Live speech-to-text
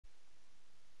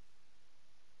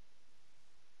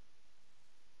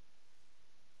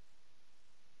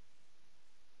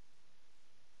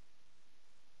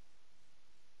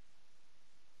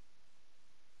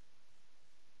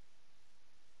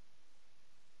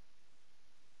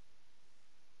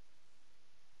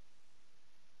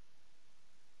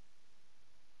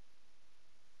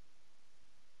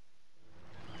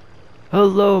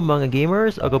Hello mga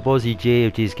gamers, ako po si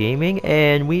JFG's Gaming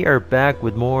and we are back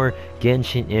with more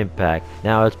Genshin Impact.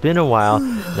 Now it's been a while.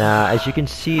 Now as you can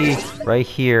see right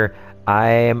here,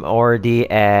 I am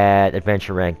already at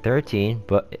Adventure Rank 13,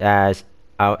 but as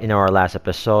in our last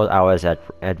episode, I was at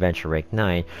Adventure Rank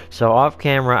 9. So off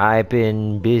camera, I've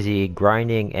been busy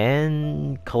grinding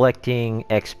and collecting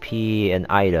XP and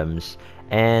items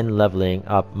and leveling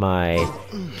up my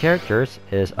characters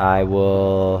is I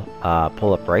will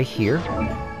pull up right here.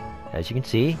 As you can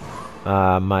see,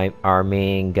 our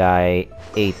main guy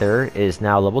Aether is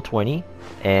now level 20,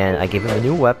 and I gave him a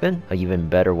new weapon, an even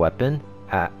better weapon.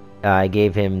 I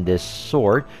gave him this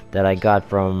sword that I got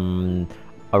from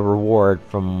a reward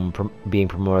from being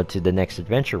promoted to the next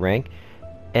adventure rank,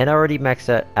 and I already maxed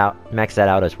that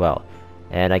out as well.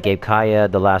 And I gave Kaya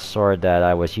the last sword that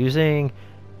I was using,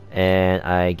 and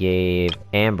I gave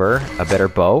Amber a better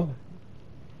bow.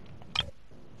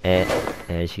 And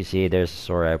as you see, there's a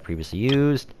sword I previously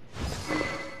used.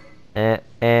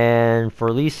 And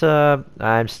for Lisa,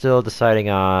 I'm still deciding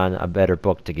on a better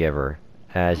book to give her.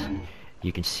 As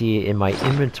you can see in my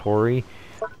inventory,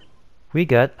 we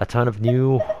got a ton of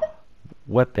new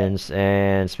weapons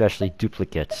and especially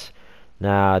duplicates.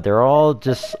 Now, they're all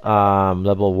just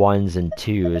level 1s and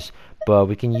 2s, but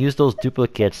we can use those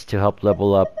duplicates to help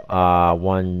level up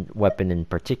one weapon in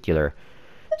particular.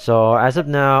 So as of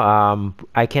now,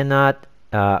 I cannot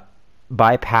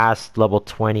bypass level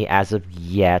 20 as of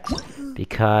yet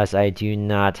because I do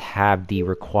not have the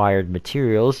required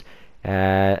materials,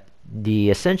 the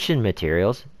Ascension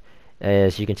materials,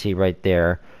 as you can see right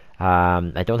there.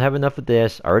 I don't have enough of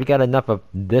this. I already got enough of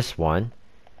this one.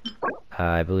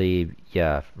 I believe,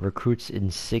 yeah, recruits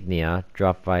insignia,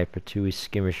 drop by Patui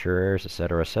skirmishers,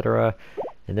 etc., etc.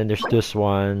 And then there's this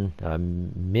one,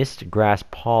 mist grass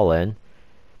pollen,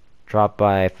 drop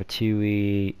by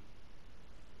Fatui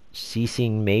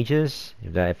ceasing mages,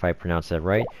 if I pronounce that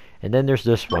right. And then there's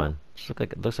this one.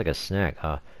 It looks like a snack.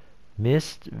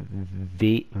 Mist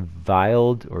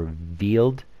veiled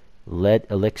lead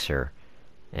elixir,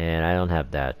 and I don't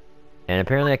have that. And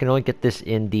apparently I can only get this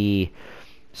in the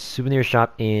souvenir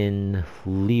shop in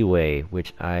Leeway,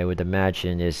 which I would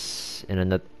imagine is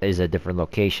a different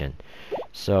location.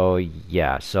 So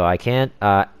yeah, so I can't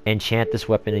enchant this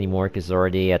weapon anymore because it's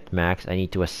already at max. I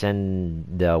need to ascend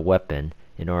the weapon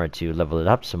in order to level it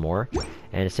up some more.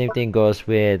 And the same thing goes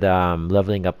with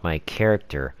leveling up my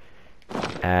character.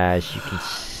 As you can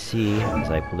see, as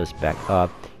I pull this back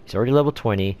up, he's already level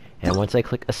 20, and once I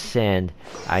click ascend,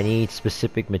 I need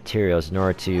specific materials in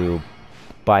order to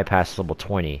bypass level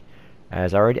 20.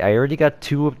 As I already got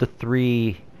 2 of the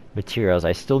 3 materials.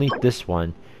 I still need this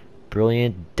one,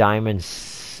 brilliant diamond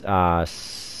sliver.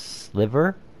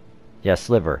 Yeah,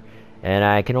 sliver, and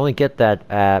I can only get that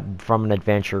from an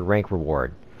adventure rank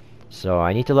reward. So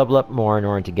I need to level up more in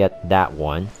order to get that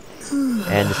one.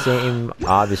 And the same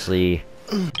obviously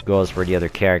goes for the other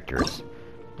characters,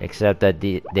 except that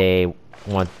they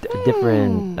want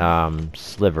different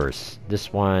slivers.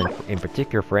 This one in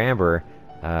particular for Amber,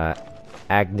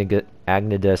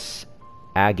 Agnidus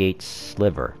agate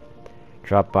sliver,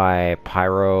 dropped by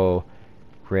Pyro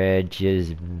Regis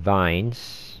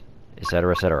Vines,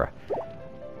 etc., etc.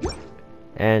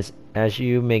 And as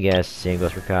you may guess, same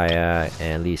goes for Kaya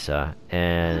and Lisa,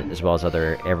 and as well as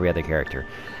every other character.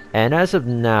 And as of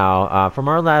now, from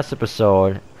our last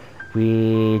episode,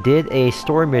 we did a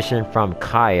story mission from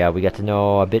Kaya. We got to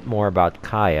know a bit more about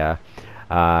Kaya.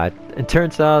 It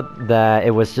turns out that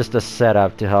it was just a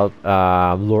setup to help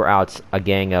lure out a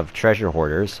gang of treasure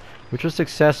hoarders, which was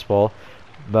successful.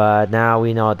 But now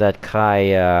we know that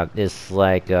Kaya is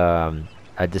like a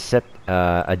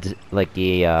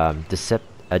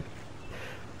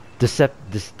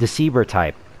deceiver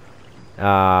type.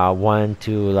 One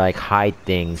to like hide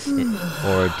things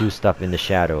or do stuff in the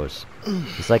shadows.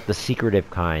 It's like the secretive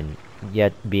kind,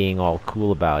 yet being all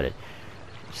cool about it.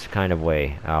 It's kind of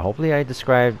way. Hopefully I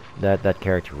described that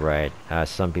character right.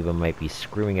 Some people might be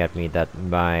screaming at me that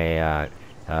my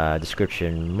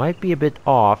description might be a bit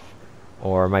off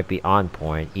or might be on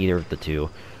point, either of the two.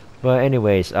 But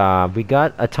anyways, we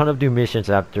got a ton of new missions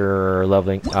after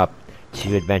leveling up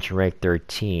to Adventure Rank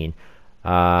 13.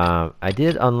 I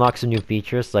did unlock some new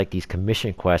features like these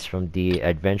commission quests from the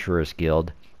Adventurers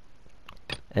Guild.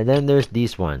 And then there's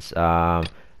these ones,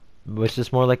 which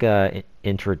is more like a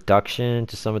introduction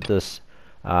to some of this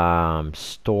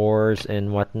stores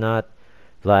and whatnot.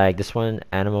 Like this one,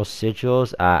 Animal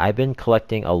Sigils. I've been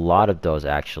collecting a lot of those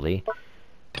actually.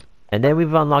 And then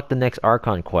we've unlocked the next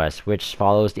Archon quest, which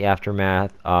follows the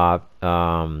aftermath of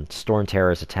Storm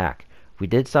Terror's attack. We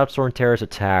did stop Storm Terror's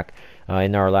attack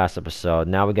in our last episode.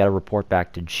 Now we got to report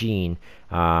back to Jean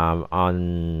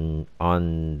on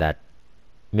that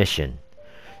mission.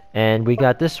 And we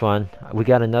got this one. We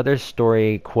got another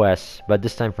story quest, but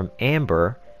this time from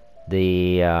Amber,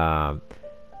 the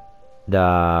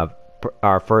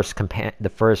our first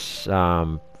the first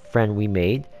friend we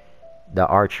made, the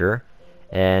archer,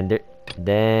 and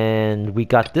then we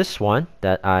got this one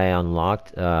that I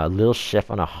unlocked, Little Chef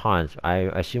on a Hunt. I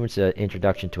assume it's an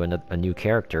introduction to a new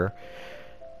character.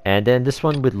 And then this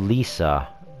one with Lisa,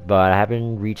 but I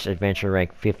haven't reached adventure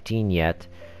rank 15 yet,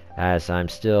 as I'm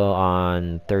still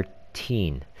on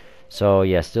 13. So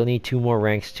yeah, still need 2 more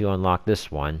ranks to unlock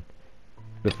this one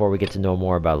before we get to know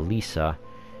more about Lisa.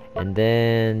 And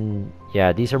then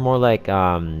yeah, these are more like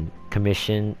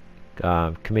commission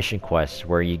quests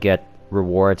where you get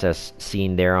rewards as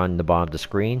seen there on the bottom of the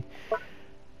screen.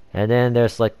 And then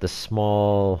there's like the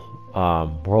small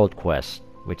world quest,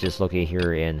 which is located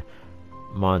here in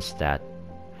Mondstadt.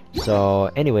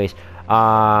 So anyways,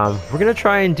 we're gonna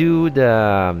try and do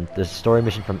the story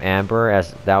mission from Amber,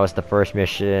 as that was the first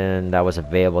mission that was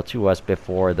available to us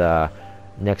before the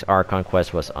next Archon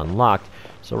quest was unlocked.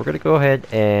 So we're gonna go ahead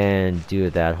and do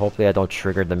that. Hopefully I don't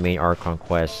trigger the main Archon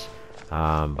quest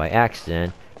by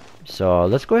accident. So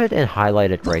let's go ahead and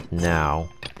highlight it right now.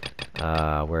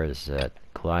 Where is it?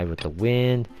 Collide with the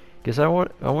wind, because I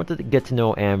wanted to get to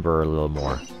know Amber a little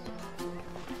more.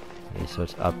 Okay, so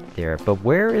it's up there. But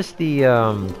where is the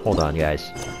hold on guys.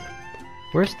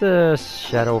 Where's the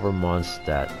shadow over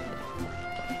Mondstadt?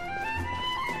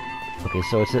 Okay,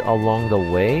 so is it along the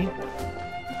way?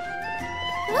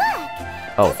 Look!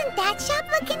 Oh. Doesn't that shop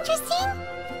look interesting?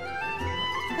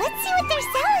 Let's see what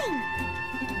they're selling.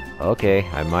 Okay,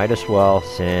 I might as well,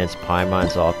 since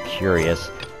Paimon's all curious.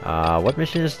 What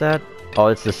mission is that? Oh,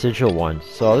 it's the sigil one.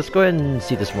 So let's go ahead and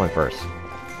see this one first.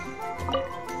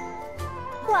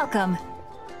 Welcome.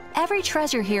 Every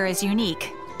treasure here is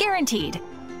unique, guaranteed.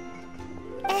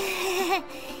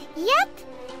 Yep.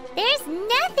 There's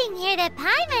nothing here that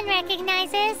Paimon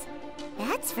recognizes.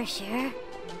 That's for sure.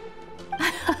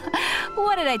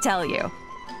 What did I tell you?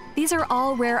 These are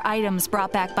all rare items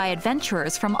brought back by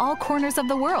adventurers from all corners of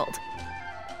the world.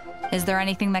 Is there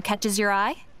anything that catches your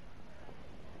eye?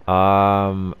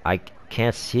 I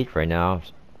can't see it right now.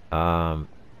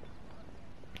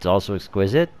 It's also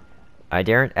exquisite. I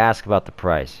daren't ask about the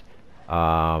price.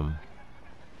 I'll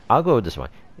go with this one.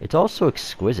 It's also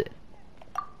exquisite.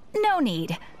 No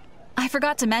need. I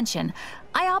forgot to mention,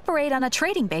 I operate on a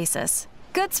trading basis.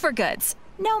 Goods for goods.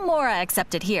 No mora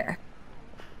accepted here.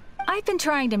 I've been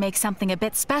trying to make something a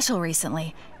bit special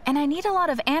recently, and I need a lot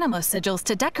of animo sigils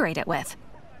to decorate it with.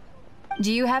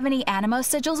 Do you have any animo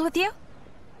sigils with you?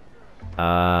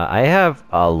 I have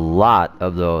a lot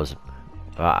of those.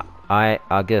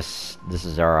 I guess this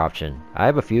is our option. I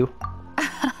have a few.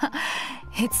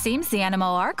 It seems the Animo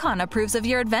Archon approves of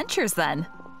your adventures then.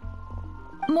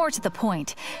 More to the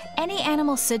point, any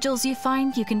animal sigils you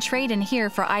find you can trade in here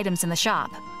for items in the shop.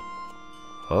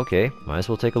 Okay, might as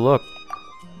well take a look.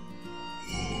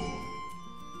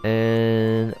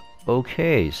 And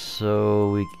okay,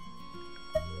 so we.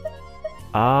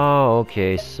 Oh,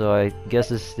 okay. So I guess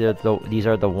these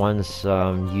are the ones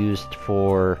used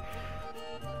for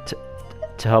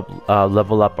to help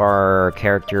level up our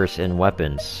characters and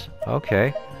weapons.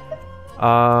 Okay.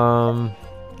 Man,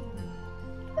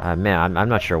 I'm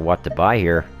not sure what to buy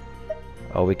here.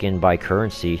 Oh, we can buy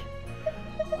currency.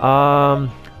 What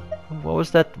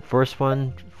was that first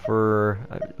one for?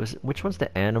 Which one's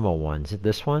the animal one? Is it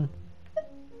this one?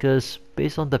 Because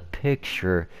based on the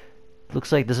picture,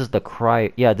 looks like this is the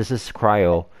cryo. Yeah, this is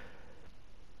cryo.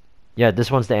 Yeah,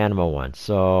 this one's the animal one.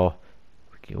 So,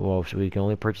 well, so we can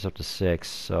only purchase up to 6.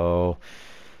 So,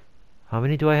 how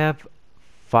many do I have?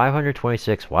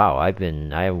 526. Wow,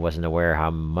 I wasn't aware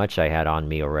how much I had on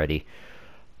me already.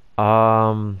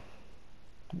 Why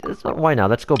not?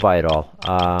 Let's go buy it all.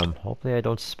 Hopefully I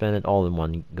don't spend it all in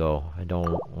one go. I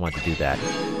don't want to do that.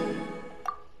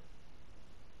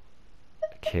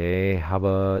 Okay, how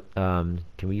about,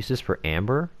 can we use this for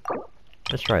Amber?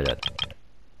 Let's try that.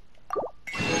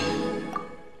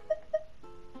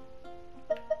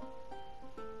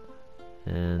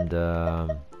 And,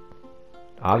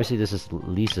 obviously this is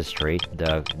Lisa's trait,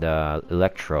 the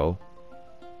Electro.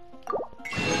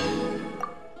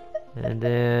 And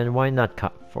then, why not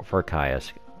for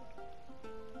Kaya's?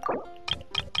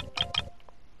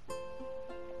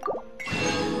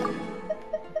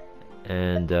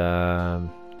 And,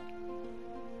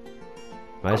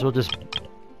 might as well just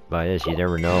buy this, you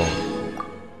never know.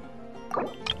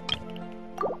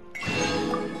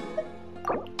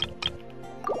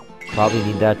 Probably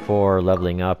need that for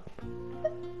leveling up.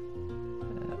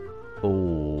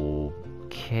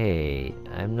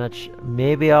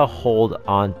 maybe I'll hold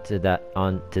on to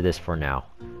this for now.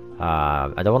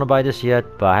 I don't want to buy this yet,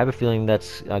 but I have a feeling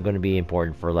that's going to be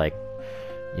important for like,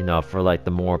 for like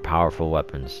the more powerful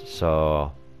weapons.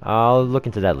 So I'll look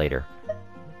into that later.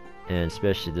 And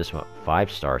especially this one,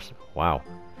 5 stars. Wow.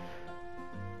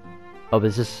 Oh,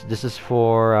 this is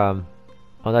for oh,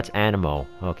 that's Animo.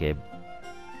 Okay.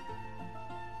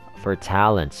 For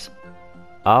talents.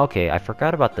 Oh, okay, I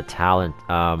forgot about the talent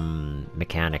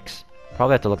mechanics.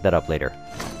 Probably have to look that up later.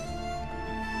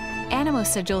 Animo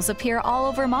sigils appear all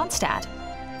over Mondstadt.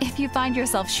 If you find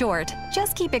yourself short,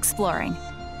 just keep exploring.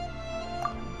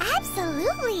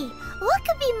 Absolutely! What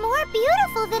could be more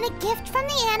beautiful than a gift from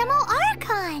the Animal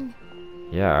Archon?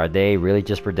 Yeah, are they really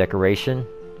just for decoration?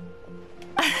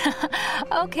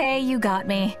 Okay, you got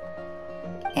me.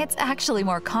 It's actually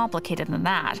more complicated than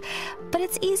that, but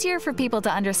it's easier for people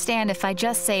to understand if I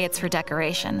just say it's for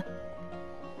decoration.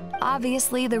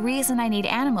 Obviously, the reason I need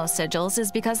Animo sigils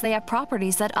is because they have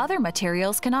properties that other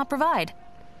materials cannot provide.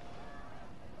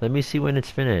 Let me see when it's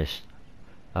finished.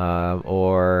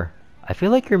 Or... I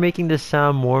feel like you're making this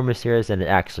sound more mysterious than it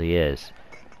actually is.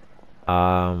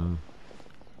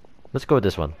 Let's go with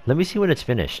this one. Let me see when it's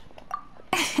finished.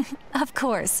 Of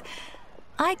course.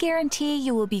 I guarantee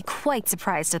you will be quite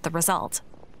surprised at the result.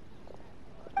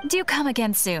 Do come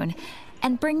again soon,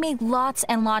 and bring me lots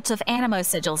and lots of Animo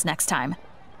sigils next time.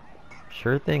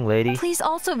 Sure thing, lady. Please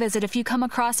also visit if you come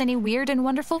across any weird and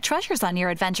wonderful treasures on your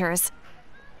adventures.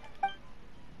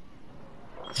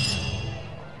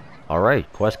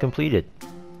 Alright, quest completed.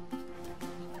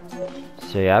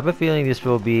 So yeah, I have a feeling this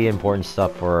will be important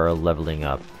stuff for leveling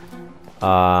up.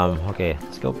 Okay,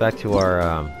 let's go back to our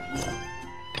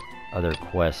other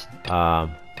quest. Yeah,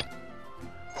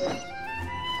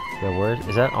 where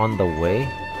is that on the way?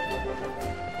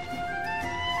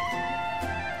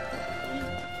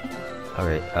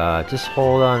 Alright, just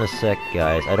hold on a sec,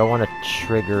 guys. I don't want to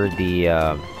trigger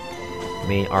the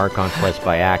main Archon quest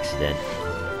by accident.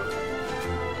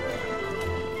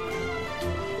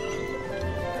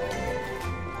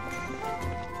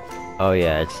 Oh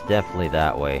yeah, it's definitely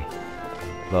that way.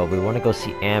 But we want to go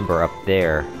see Amber up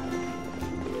there.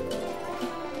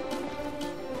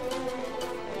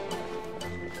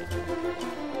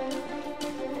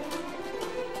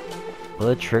 Will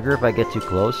it trigger if I get too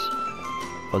close?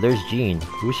 Oh, there's Jean.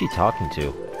 Who is she talking to?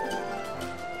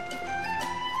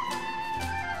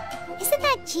 Isn't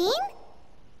that Jean?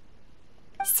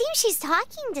 Seems she's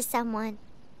talking to someone.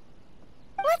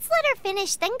 Let's let her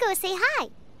finish, then go say hi.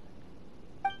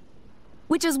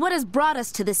 Which is what has brought us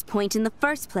to this point in the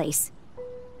first place.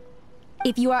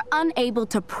 If you are unable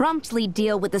to promptly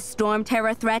deal with the storm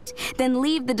terror threat, then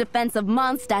leave the defense of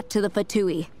Mondstadt to the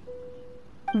Fatui.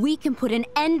 We can put an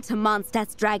end to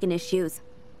Mondstadt's dragon issues.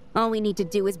 All we need to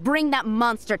do is bring that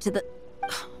monster to the...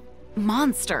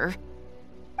 Monster?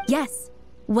 Yes.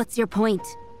 What's your point?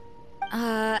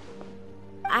 I'd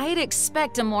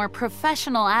expect a more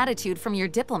professional attitude from your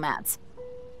diplomats.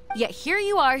 Yet here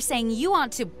you are saying you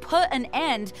want to put an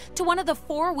end to one of the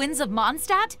 4 winds of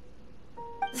Mondstadt?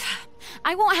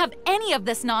 I won't have any of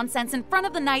this nonsense in front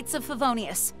of the Knights of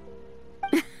Favonius.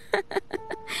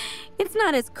 It's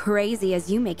not as crazy as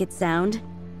you make it sound.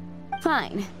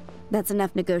 Fine. That's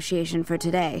enough negotiation for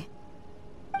today.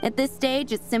 At this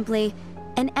stage, it's simply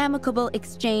an amicable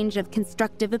exchange of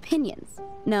constructive opinions,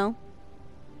 no?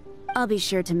 I'll be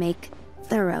sure to make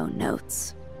thorough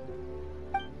notes.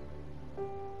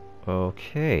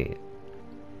 Okay.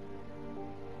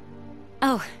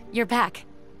 Oh, you're back.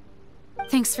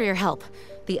 Thanks for your help.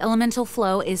 The elemental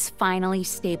flow is finally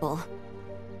stable.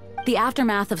 The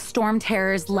aftermath of Storm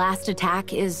Terror's last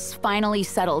attack is finally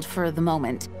settled for the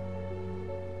moment.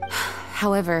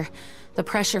 However, the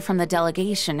pressure from the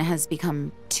delegation has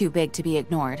become too big to be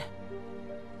ignored.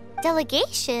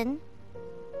 Delegation?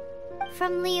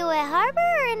 From Liyue Harbor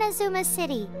or Inazuma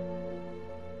City?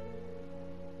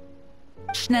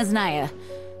 Shneznaya.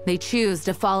 They choose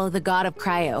to follow the god of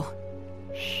Cryo.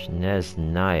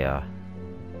 Shneznaya.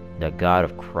 The god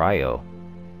of Cryo.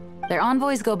 Their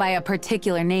envoys go by a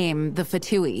particular name, the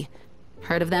Fatui.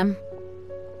 Heard of them?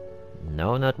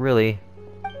 No, not really.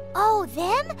 Oh,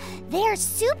 them? They're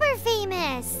super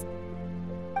famous!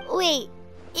 Wait,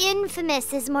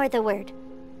 infamous is more the word.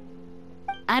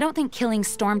 I don't think killing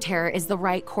Storm Terror is the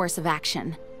right course of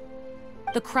action.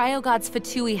 The Cryo God's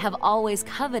Fatui have always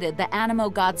coveted the Animo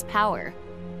God's power.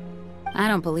 I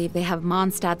don't believe they have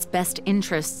Mondstadt's best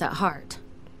interests at heart.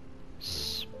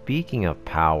 Speaking of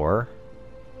power...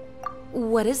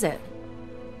 What is it?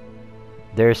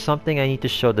 There's something I need to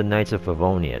show the Knights of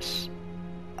Favonius.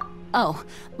 Oh,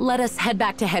 let us head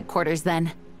back to headquarters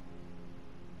then.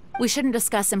 We shouldn't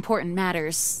discuss important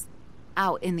matters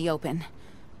out in the open.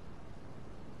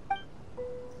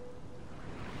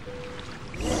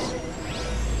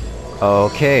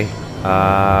 Okay.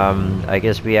 I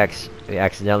guess we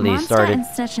accidentally Mondstadt started. and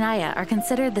Snezhnaya are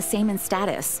considered the same in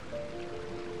status.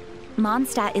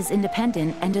 Mondstadt is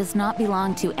independent and does not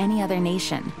belong to any other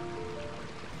nation.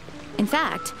 In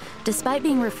fact, despite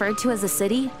being referred to as a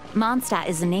city, Mondstadt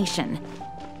is a nation.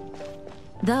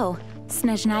 Though,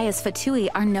 Snezhnaya's Fatui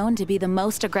are known to be the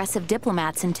most aggressive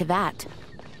diplomats in Teyvat.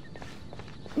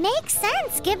 Makes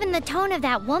sense given the tone of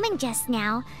that woman just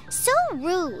now. So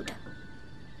rude.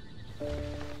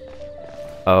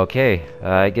 Okay,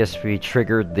 I guess we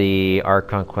triggered the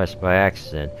Archon quest by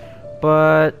accident.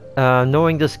 But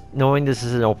knowing this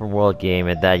is an open world game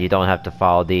and that you don't have to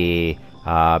follow the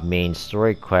main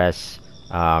story quests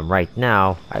right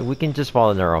now, we can just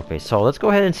follow in our own pace. So let's go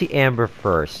ahead and see Amber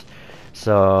first.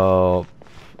 So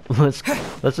let's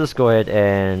just go ahead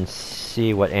and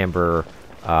see what Amber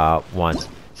wants.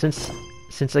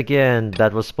 Since again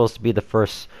that was supposed to be the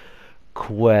first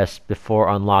quest before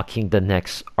unlocking the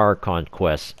next Archon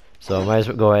quest. So I might as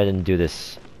well go ahead and do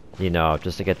this, you know,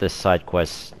 just to get this side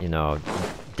quest, you know,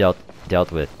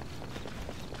 dealt with.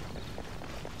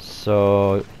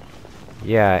 So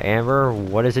yeah, Amber,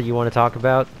 what is it you want to talk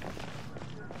about?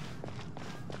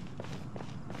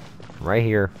 Right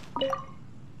here. Hey,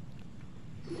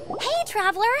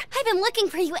 Traveler! I've been looking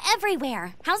for you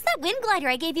everywhere. How's that wind glider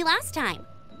I gave you last time?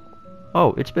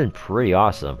 Oh, it's been pretty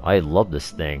awesome. I love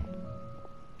this thing.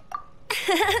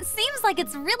 Seems like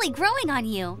it's really growing on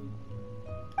you.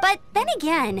 But then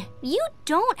again, you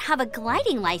don't have a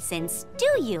gliding license,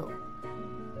 do you?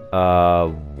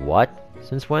 What?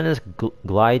 Since when is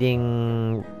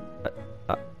gliding...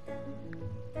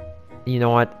 you know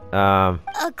what,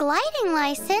 A gliding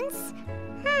license?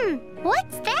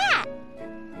 What's that?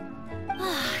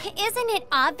 Isn't it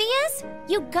obvious?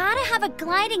 You gotta have a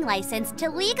gliding license to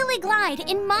legally glide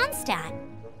in Mondstadt.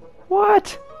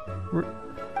 What?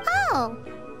 Oh,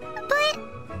 but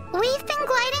we've been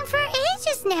gliding for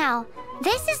ages now.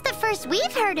 This is the first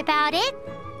we've heard about it.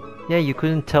 Yeah, you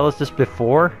couldn't tell us this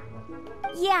before?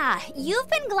 Yeah, you've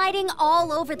been gliding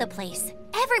all over the place.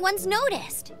 Everyone's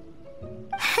noticed.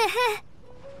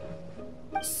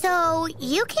 So,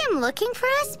 you came looking for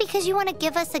us because you want to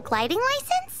give us a gliding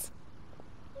license?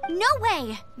 No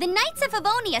way! The Knights of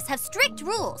Favonius have strict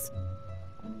rules.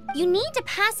 You need to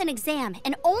pass an exam,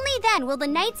 and only then will the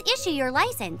Knights issue your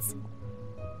license.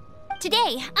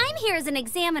 Today, I'm here as an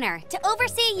examiner to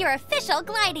oversee your official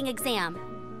gliding exam.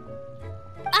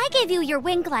 I gave you your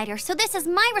wing glider, so this is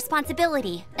my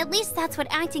responsibility. At least that's what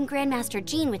Acting Grandmaster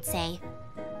Jean would say.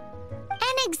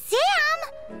 An exam?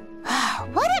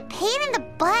 What a pain in the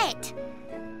butt.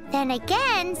 Then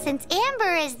again, since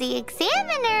Amber is the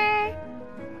examiner...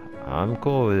 I'm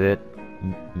cool with it.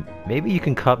 Maybe you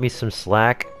can cut me some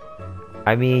slack.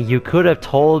 I mean, you could have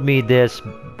told me this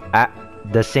at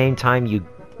the same time you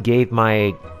gave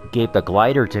the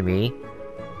glider to me.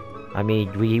 I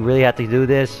mean, we really have to do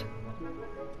this?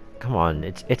 Come on,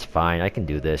 it's fine. I can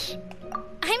do this.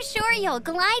 I'm sure you'll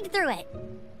glide through it.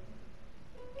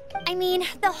 I mean,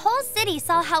 the whole city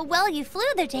saw how well you flew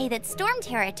the day that Storm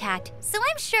Terror attacked, so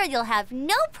I'm sure you'll have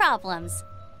no problems.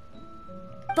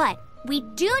 But we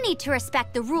do need to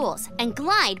respect the rules and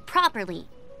glide properly.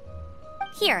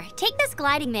 Here, take this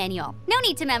gliding manual. No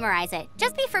need to memorize it.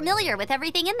 Just be familiar with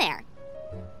everything in there.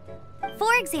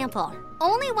 For example,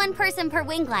 only one person per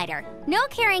wing glider, no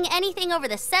carrying anything over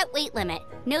the set weight limit,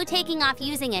 no taking off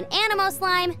using an animo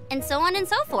slime, and so on and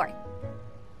so forth.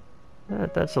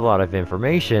 That's a lot of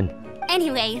information.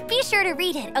 Anyway, be sure to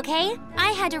read it, okay?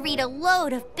 I had to read a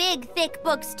load of big, thick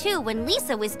books too when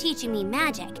Lisa was teaching me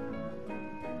magic.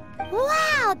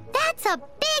 Wow, that's a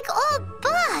big old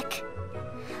book!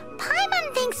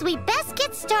 Paimon thinks we best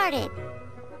get started.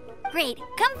 Great,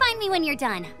 come find me when you're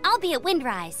done. I'll be at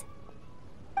Windrise.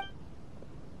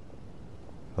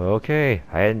 Okay,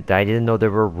 I didn't know there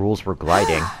were rules for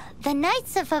gliding. The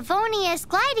Knights of Favonius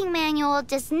gliding manual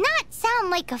does not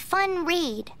sound like a fun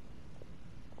read.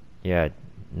 Yeah,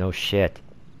 no shit.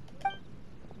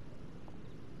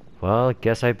 Well,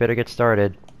 guess I better get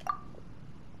started.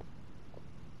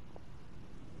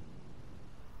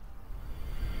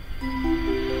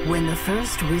 When the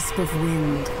first wisp of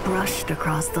wind brushed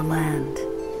across the land,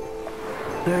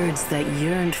 birds that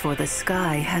yearned for the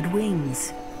sky had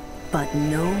wings, but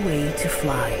no way to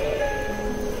fly.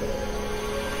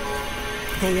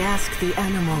 They asked the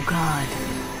animal god,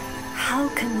 "How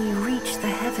can we reach the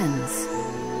heavens?"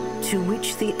 To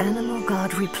which the animal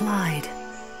god replied,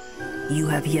 "You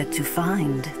have yet to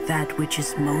find that which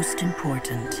is most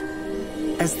important.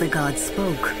 As the god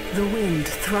spoke, the wind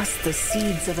thrust the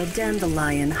seeds of a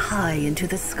dandelion high into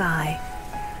the sky.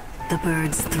 The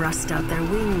birds thrust out their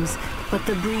wings, but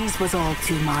the breeze was all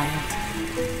too mild,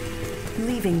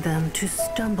 leaving them to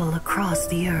stumble across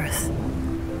the earth.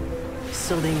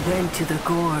 So they went to the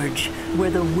gorge,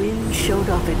 where the wind showed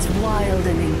off its wild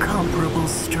and incomparable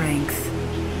strength.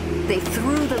 They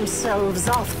threw themselves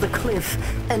off the cliff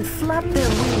and flapped their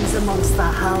wings amongst the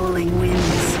howling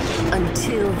winds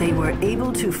until they were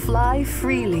able to fly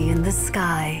freely in the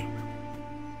sky.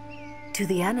 To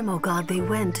the animal god they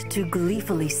went to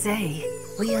gleefully say,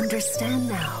 "We understand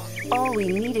now. All we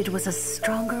needed was a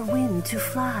stronger wind to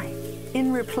fly."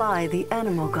 In reply, the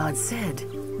animal god said,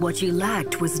 "What you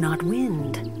lacked was not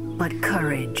wind, but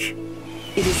courage.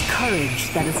 It is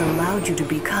courage that has allowed you to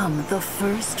become the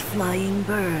first flying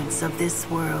birds of this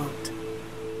world."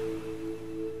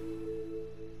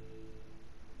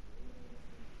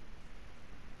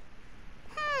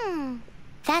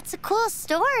 That's a cool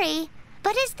story.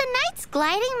 But is the Knight's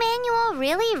gliding manual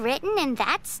really written in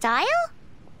that style?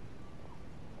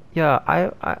 Yeah,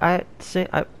 I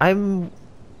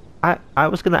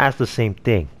was gonna ask the same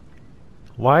thing.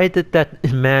 Why did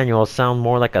that manual sound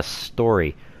more like a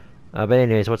story? But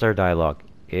anyways, what's our dialogue?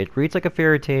 It reads like a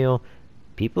fairy tale.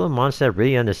 People in Mondstadt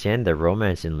really understand the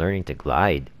romance in learning to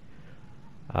glide.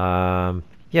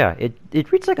 Yeah,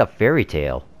 it reads like a fairy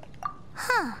tale.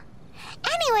 Huh.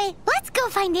 Anyway, let's go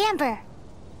find Amber.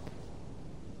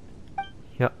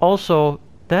 Yeah, also,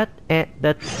 that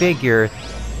figure...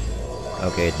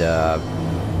 Okay, the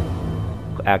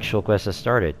actual quest has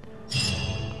started.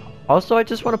 Also, I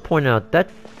just want to point out, that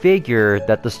figure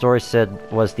that the story said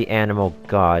was the animal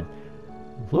god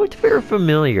looked very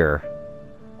familiar.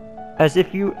 As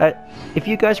if you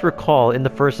guys recall, in the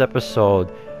first episode,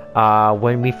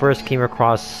 when we first came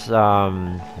across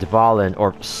Dvalin,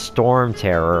 or Storm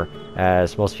Terror,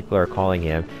 as most people are calling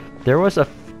him, there was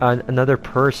another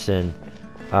person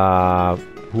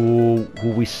who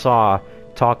we saw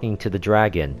talking to the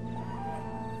dragon.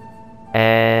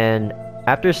 And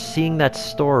after seeing that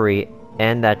story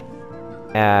and that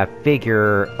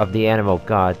figure of the animal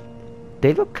god,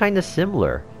 they look kind of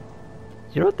similar.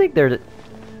 You don't think they're...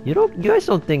 You guys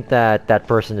don't think that that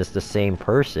person is the same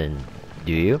person,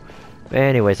 do you?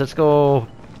 Anyways, let's go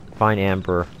find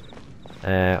Amber.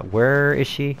 Where is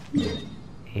she?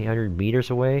 800 meters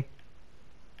away?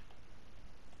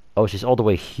 Oh, she's all the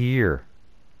way here.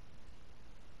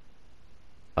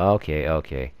 Okay,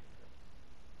 okay.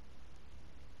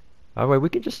 Alright, we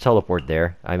can just teleport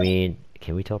there. I mean,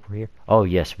 can we teleport here? Oh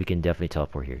yes, we can definitely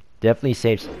teleport here. Definitely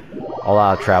saves a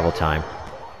lot of travel time.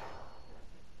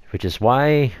 Which is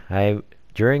why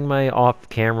during my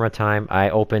off-camera time, I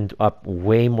opened up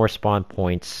way more spawn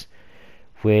points,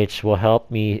 which will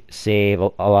help me save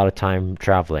a lot of time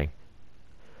traveling.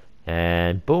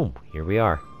 And boom, here we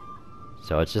are.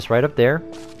 So it's just right up there.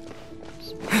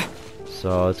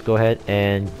 So let's go ahead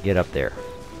and get up there.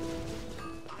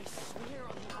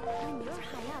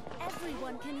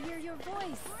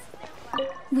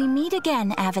 We meet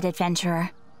again, avid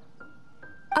adventurer.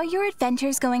 Are your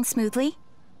adventures going smoothly?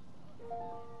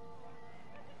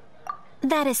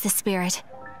 That is the spirit.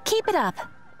 Keep it up.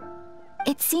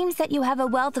 It seems that you have a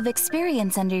wealth of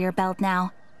experience under your belt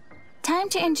now. Time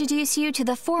to introduce you to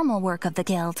the formal work of the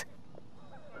guild.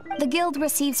 The guild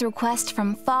receives requests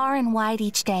from far and wide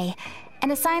each day,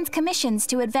 and assigns commissions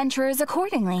to adventurers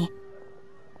accordingly.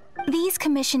 These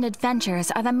commissioned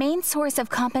adventures are the main source of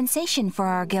compensation for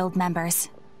our guild members.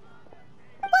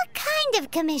 What kind of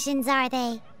commissions are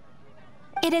they?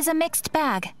 It is a mixed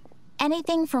bag.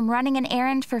 Anything from running an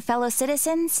errand for fellow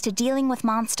citizens to dealing with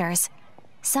monsters.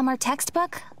 Some are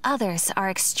textbook, others are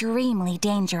extremely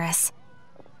dangerous.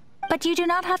 But you do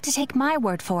not have to take my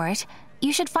word for it.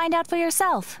 You should find out for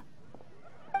yourself.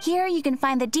 Here you can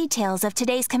find the details of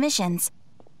today's commissions.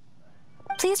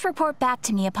 Please report back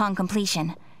to me upon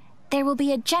completion. There will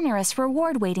be a generous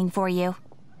reward waiting for you.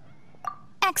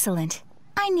 Excellent.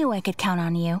 I knew I could count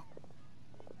on you.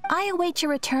 I await your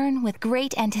return with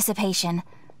great anticipation.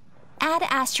 Ad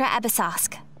Astra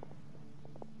Abyssosk.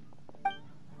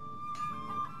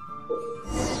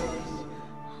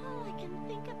 All I can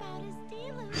think about is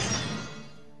Deluge.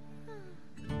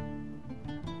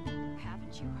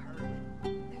 Haven't you heard?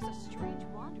 There's a strange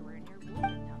wanderer near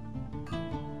Woodingham.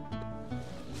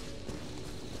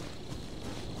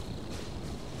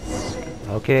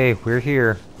 Okay, we're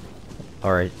here.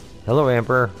 Alright. Hello,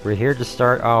 Amber. We're here to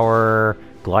start our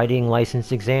gliding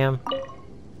license exam.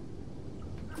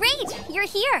 Great, you're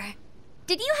here.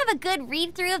 Did you have a good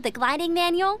read-through of the gliding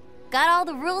manual? Got all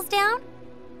the rules down?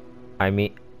 I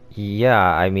mean,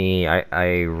 yeah,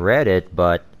 I read it,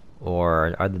 but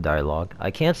or other dialogue.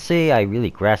 I can't say I really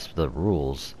grasp the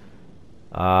rules.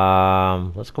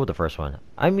 Let's go with the first one.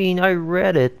 I mean, I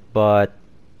read it, but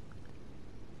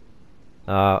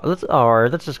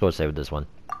let's just go say with this one.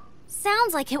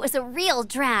 Sounds like it was a real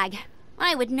drag.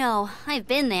 I would know. I've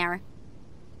been there.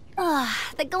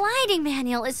 Ugh, the gliding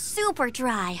manual is super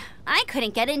dry. I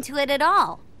couldn't get into it at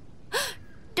all.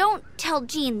 Don't tell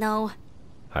Jean, though.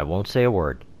 I won't say a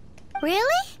word. Really?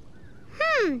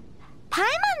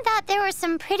 Paimon thought there were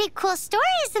some pretty cool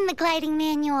stories in the gliding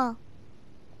manual.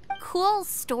 Cool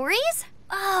stories?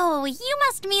 Oh, you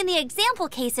must mean the example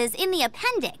cases in the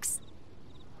appendix.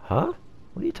 Huh?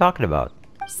 What are you talking about?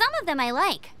 Some of them I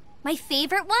like. My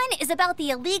favorite one is about the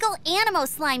illegal Animo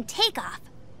slime takeoff.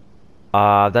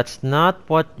 That's not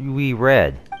what we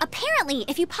read. Apparently,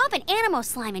 if you pop an Animo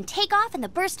slime and take off in the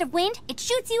burst of wind, it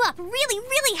shoots you up really,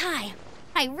 really high.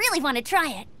 I really want to try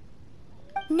it.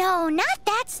 No, not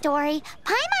that story.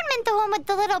 Paimon meant the one with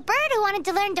the little bird who wanted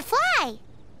to learn to fly.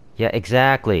 Yeah,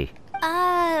 exactly.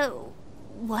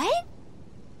 What?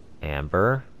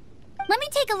 Amber? Let me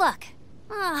take a look.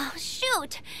 Oh,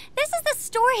 shoot. This is the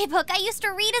storybook I used to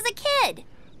read as a kid.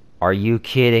 Are you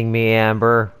kidding me,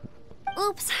 Amber?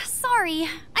 Oops, sorry.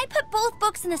 I put both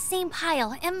books in the same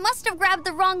pile and must have grabbed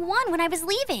the wrong one when I was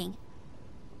leaving.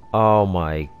 Oh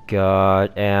my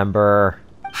god, Amber.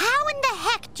 How in the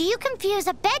heck do you confuse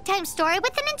a bedtime story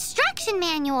with an instruction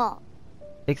manual?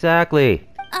 Exactly.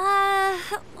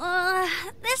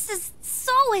 This is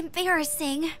so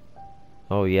embarrassing.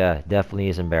 Oh yeah, definitely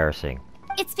is embarrassing.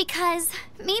 It's because,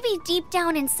 maybe deep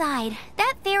down inside,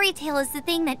 that fairy tale is the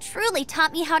thing that truly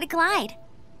taught me how to glide.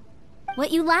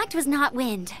 What you lacked was not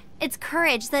wind. It's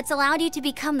courage that's allowed you to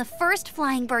become the first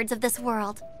flying birds of this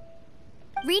world.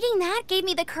 Reading that gave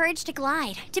me the courage to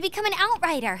glide, to become an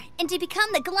outrider, and to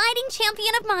become the gliding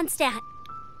champion of Mondstadt.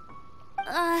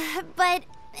 But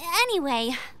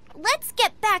anyway, let's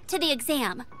get back to the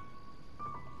exam.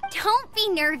 Don't be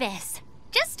nervous.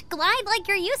 Just glide like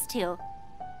you're used to.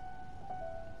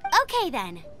 Okay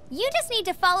then, you just need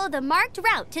to follow the marked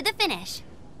route to the finish.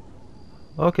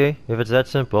 Okay, if it's that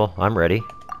simple, I'm ready.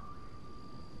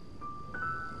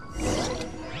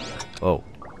 Oh.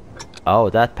 Oh,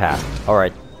 that path.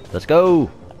 Alright, let's go!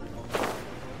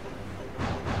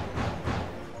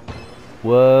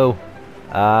 Whoa.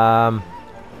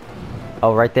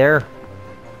 Oh, right there?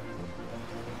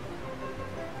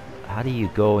 How do you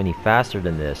go any faster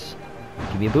than this?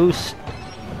 Give me a boost.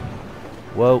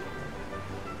 Whoa.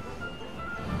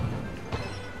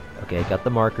 Okay, got the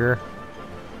marker.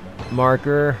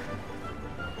 Marker.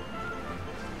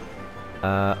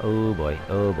 Oh boy,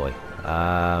 oh boy.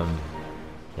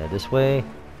 Yeah, this way.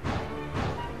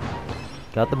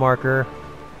 Got the marker.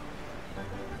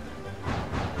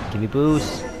 Give me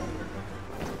boost.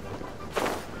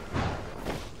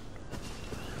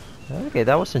 Okay,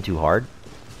 that wasn't too hard.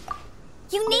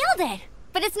 You nailed it!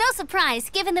 But it's no surprise,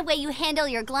 given the way you handle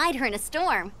your glider in a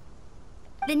storm.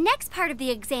 The next part of the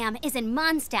exam is in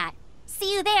Mondstadt.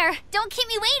 See you there. Don't keep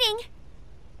me waiting.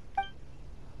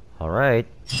 Alright.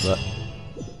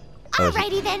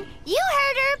 Alrighty then, you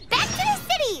heard her. Back to the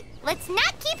city. Let's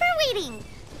not keep her waiting.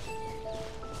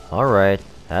 Alright.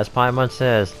 As Paimon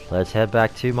says, let's head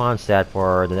back to Mondstadt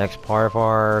for the next part of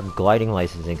our gliding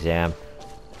license exam.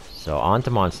 So on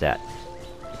to Mondstadt.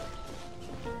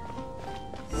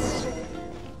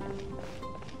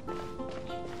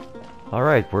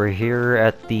 Alright, we're here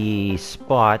at the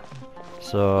spot.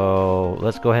 So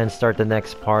let's go ahead and start the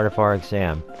next part of our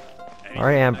exam.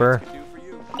 Alright, Amber.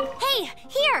 Hey,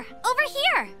 here! Over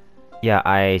here! Yeah,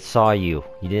 I saw you.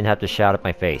 You didn't have to shout at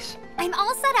my face. I'm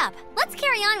all set up. Let's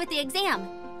carry on with the exam.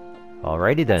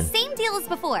 Alrighty then. Same deal as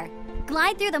before.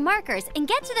 Glide through the markers and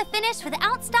get to the finish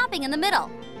without stopping in the middle.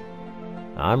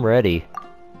 I'm ready.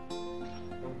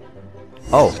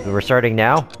 Oh, we're starting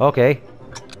now? Okay.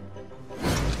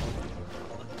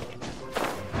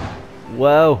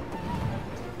 Whoa.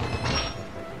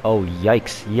 Oh,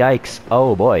 yikes, yikes.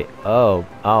 Oh boy. Oh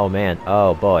man.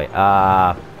 Oh boy.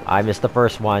 I missed the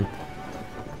first one.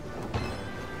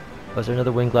 Was there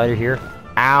another wind glider here?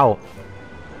 Ow!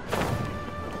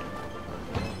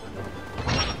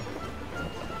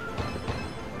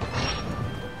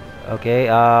 Okay,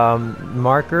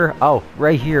 marker. Oh,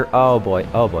 right here. Oh boy,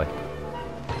 oh boy.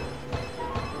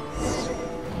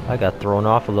 I got thrown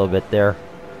off a little bit there.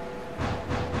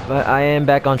 But I am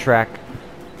back on track.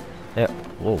 Yeah.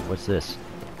 Whoa, what's this?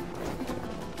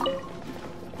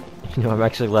 You know, I'm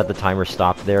actually glad the timer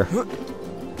stopped there.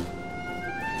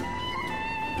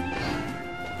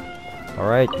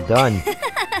 Alright, done.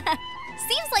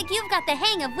 Seems like you've got the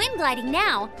hang of wind gliding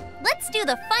now. Let's do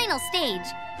the final stage.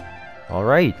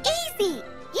 Alright. Easy.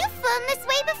 You You've flown this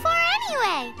way before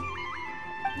anyway.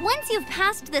 Once you've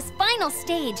passed this final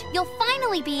stage, you'll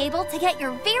finally be able to get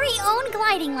your very own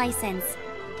gliding license.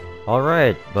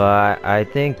 Alright, but I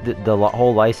think the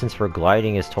whole license for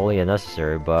gliding is totally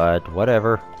unnecessary, but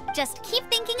whatever. Just keep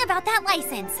thinking about that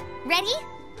license. Ready?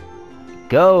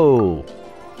 Go!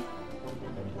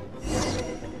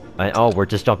 Oh, we're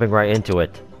just jumping right into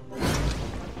it.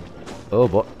 Oh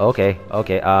boy, okay,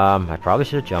 I probably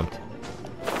should have jumped.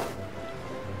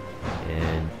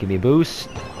 And give me a boost.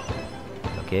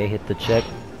 Okay, hit the check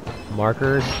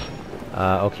markers.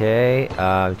 Okay,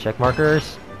 check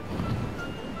markers.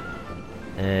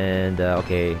 And,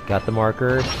 okay, got the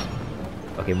markers.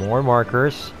 Okay, more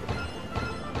markers.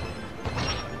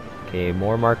 Okay,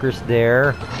 more markers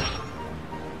there.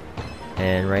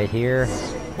 And right here.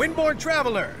 Windborne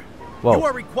Traveler! Whoa. You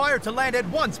are required to land at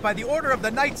once by the order of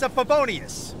the Knights of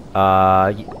Favonius.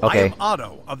 Okay. I am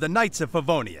Otto of the Knights of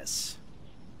Favonius.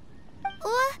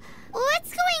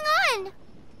 What's going on?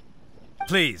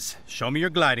 Please, show me your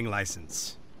gliding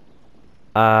license.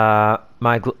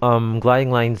 My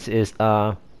gliding lines is,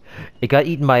 it got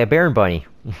eaten by a Baron Bunny.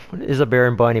 What is a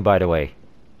Baron Bunny, by the way?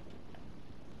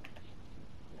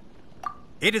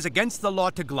 It is against the law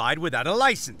to glide without a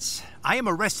license. I am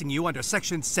arresting you under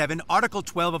Section 7, Article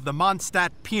 12 of the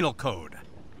Mondstadt Penal Code.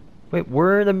 Wait,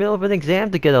 we're in the middle of an exam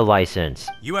to get a license.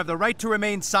 You have the right to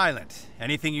remain silent.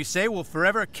 Anything you say will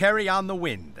forever carry on the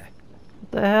wind.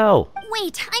 What the hell?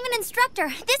 Wait, I'm an instructor.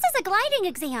 This is a gliding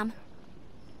exam.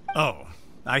 Oh,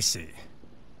 I see.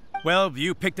 Well,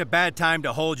 you picked a bad time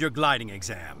to hold your gliding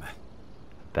exam.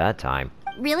 Bad time.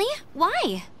 Really?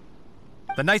 Why?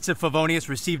 The Knights of Favonius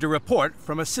received a report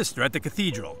from a sister at the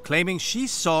cathedral claiming she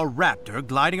saw Raptor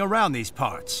gliding around these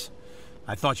parts.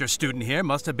 I thought your student here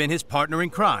must have been his partner in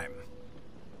crime.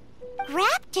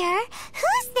 Raptor?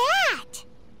 Who's that?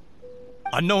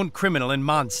 A known criminal in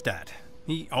Mondstadt.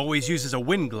 He always uses a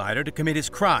wind glider to commit his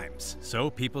crimes, so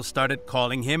people started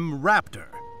calling him Raptor.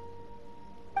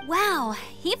 Wow,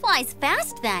 he flies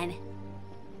fast then.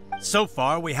 So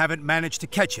far, we haven't managed to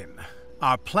catch him.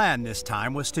 Our plan this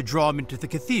time was to draw him into the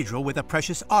cathedral with a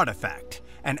precious artifact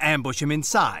and ambush him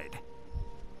inside.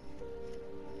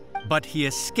 But he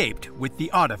escaped with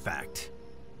the artifact.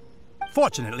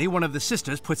 Fortunately, one of the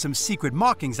sisters put some secret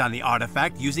markings on the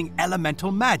artifact using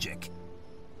elemental magic.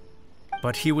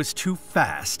 But he was too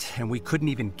fast, and we couldn't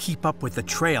even keep up with the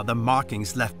trail the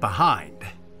markings left behind.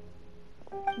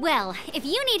 Well, if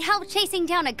you need help chasing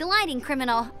down a gliding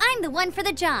criminal, I'm the one for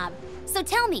the job. So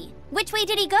tell me, which way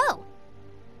did he go?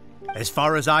 As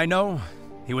far as I know,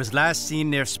 he was last seen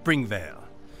near Springvale.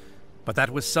 But that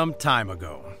was some time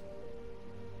ago.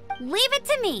 Leave it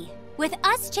to me. With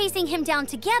us chasing him down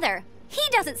together, he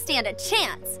doesn't stand a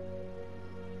chance.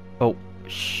 Oh,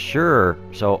 sure.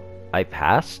 So, I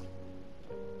passed?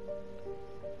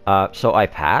 So I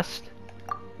passed?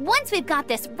 Once we've got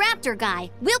this Raptor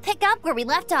guy, we'll pick up where we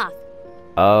left off.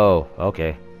 Oh,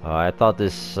 okay. I thought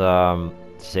this,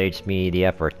 saved me the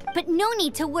effort. But no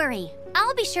need to worry.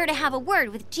 I'll be sure to have a word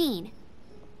with Jean.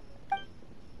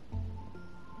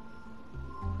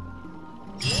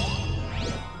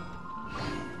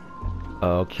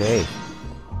 Okay.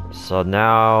 So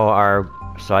now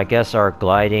so I guess our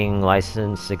gliding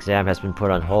license exam has been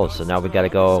put on hold, so now we gotta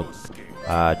go,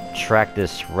 track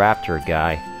this Raptor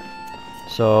guy.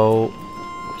 So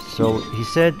he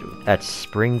said at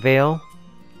Springvale?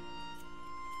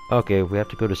 Okay, we have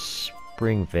to go to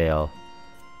Springvale.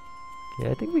 Yeah,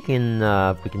 I think we can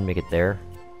make it there.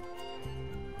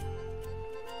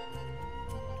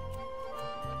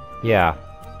 Yeah.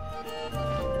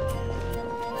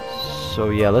 So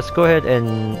yeah, let's go ahead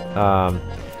and,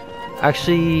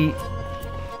 actually,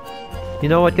 you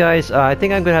know what, guys? I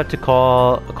think I'm gonna have to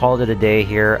call it a day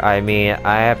here. I mean,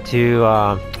 I have to,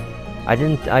 I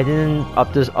didn't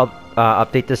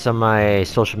update this on my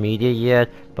social media yet,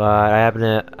 but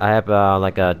I have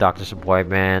like a doctor's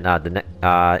appointment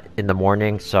in the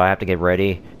morning, so I have to get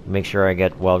ready, make sure I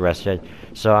get well rested.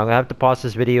 So I'm gonna have to pause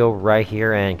this video right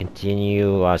here and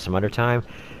continue some other time,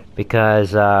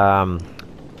 because I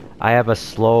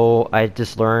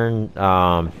just learned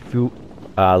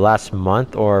last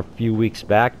month or a few weeks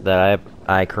back that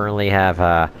I currently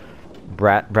have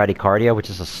bradycardia, which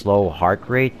is a slow heart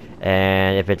rate,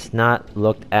 and if it's not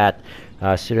looked at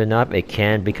soon enough, it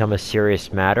can become a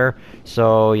serious matter.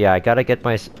 So yeah, I gotta get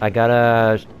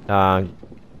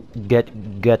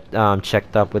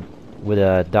checked up with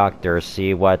a doctor,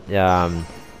 see what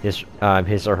his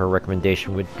or her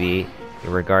recommendation would be in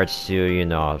regards to, you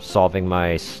know, solving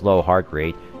my slow heart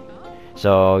rate.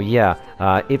 So yeah,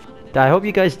 I hope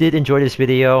you guys did enjoy this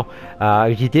video.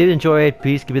 If you did enjoy it,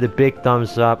 please give it a big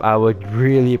thumbs up. I would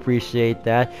really appreciate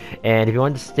that. And if you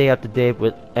want to stay up to date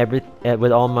with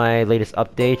with all my latest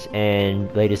updates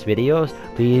and latest videos,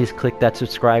 please click that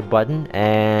subscribe button,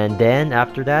 and then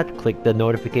after that click the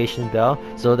notification bell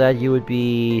so that you would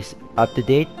be up to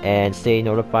date and stay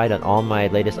notified on all my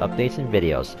latest updates and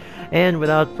videos. And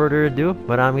without further ado,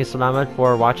 maraming salamat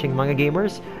for watching, mga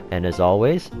gamers, and as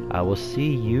always, I will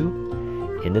see you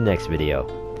in the next video.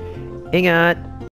 Ingat!